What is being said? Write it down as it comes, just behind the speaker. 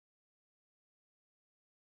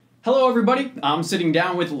Hello everybody, I'm sitting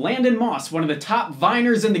down with Landon Moss, one of the top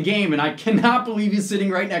Viners in the game, and I cannot believe he's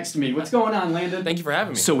sitting right next to me. What's going on, Landon? Thank you for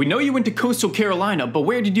having me. So we know you went to Coastal Carolina, but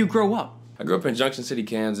where did you grow up? I grew up in Junction City,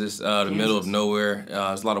 Kansas, the middle of nowhere.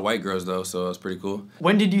 There's a lot of white girls though, so it was pretty cool.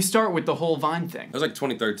 When did you start with the whole Vine thing? It was like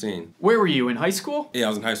 2013. Where were you, in high school? Yeah, I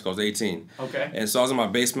was in high school, I was 18. Okay. And so I was in my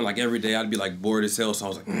basement like every day. I'd be like bored as hell, so I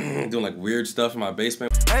was like doing like weird stuff in my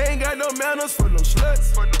basement. I ain't got no manners for no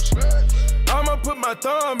sluts. I'ma put my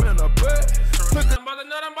thumb in a butt.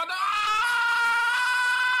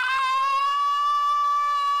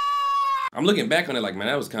 I'm looking back on it like, man,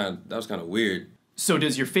 that was kind of weird. So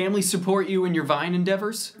does your family support you in your Vine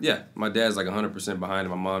endeavors? Yeah, my dad's like 100% behind it.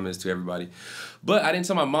 My mom is to everybody. But I didn't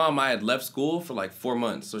tell my mom I had left school for like 4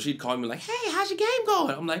 months. So she'd call me like, hey, how's your game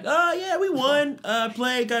going? I'm like, oh, yeah, we won.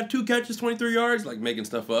 Played, got 2 catches, 23 yards, like making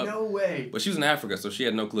stuff up. No way. But she was in Africa, so she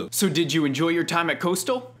had no clue. So did you enjoy your time at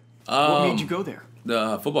Coastal? What made you go there?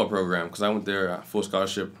 The football program, because I went there full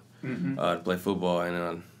scholarship to play football,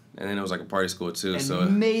 and then it was like a party school too. And so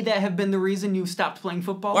may that have been the reason you stopped playing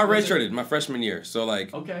football? Well, I redshirted my freshman year, so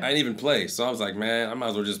like okay. I didn't even play. So I was like, man, I might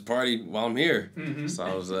as well just party while I'm here. So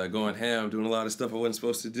I was going ham, doing a lot of stuff I wasn't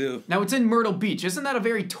supposed to do. Now it's in Myrtle Beach. Isn't that a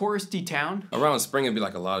very touristy town? Around spring it'd be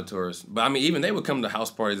like a lot of tourists, but I mean even they would come to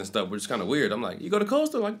house parties and stuff, which is kind of weird. I'm like, you go to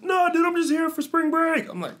Coastal? Like, no, dude, I'm just here for spring break.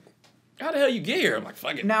 I'm like, how the hell you get here? I'm like,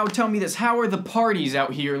 fuck it. Now tell me this, how are the parties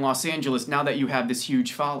out here in Los Angeles now that you have this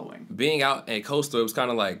huge following? Being out at Coastal, it was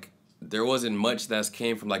kind of like, there wasn't much that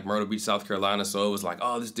came from like Myrtle Beach, South Carolina, so it was like,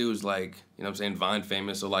 oh, this dude's like, you know what I'm saying, Vine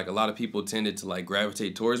famous, so like a lot of people tended to like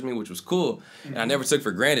gravitate towards me, which was cool, and I never took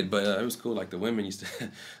for granted, but it was cool, like the women used to,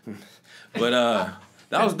 but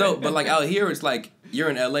that was dope. But like out here, it's like,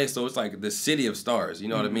 you're in LA, so it's like the city of stars, you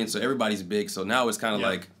know what I mean, so everybody's big, so now it's kind of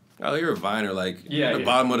like, oh, you're a Viner, like, you're the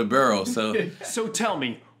bottom of the barrel, so. So tell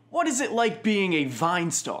me, what is it like being a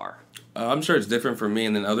Vine star? I'm sure it's different for me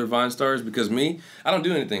and then other Vine stars, because me, I don't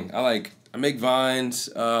do anything. I make Vines,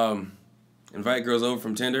 invite girls over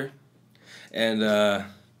from Tinder, and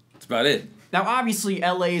that's about it. Now, obviously,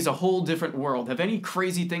 LA is a whole different world. Have any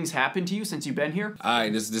crazy things happened to you since you've been here?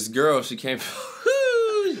 This girl, she came,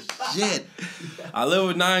 shit. I live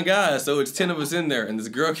with 9 guys, so it's 10 of us in there, and this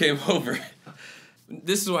girl came over.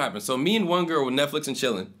 This is what happened. So me and one girl were Netflix and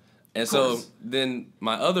chilling, and so then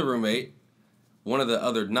my other roommate, one of the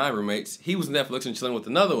other 9 roommates, he was Netflix and chilling with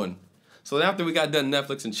another one. So then after we got done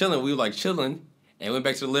Netflix and chilling, we were like chilling, and went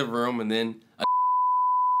back to the living room, and then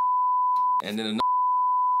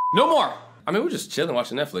No more! I mean, we were just chilling,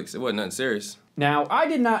 watching Netflix. It wasn't nothing serious. Now, I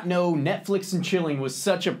did not know Netflix and chilling was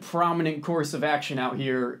such a prominent course of action out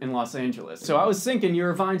here in Los Angeles. So I was thinking,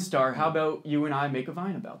 you're a Vine star, how about you and I make a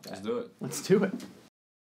Vine about that? Let's do it. Let's do it.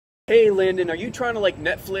 Hey Landon, are you trying to like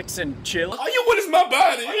Netflix and chill? All you want is my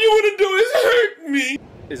body. All you want to do is hurt me.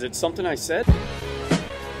 Is it something I said?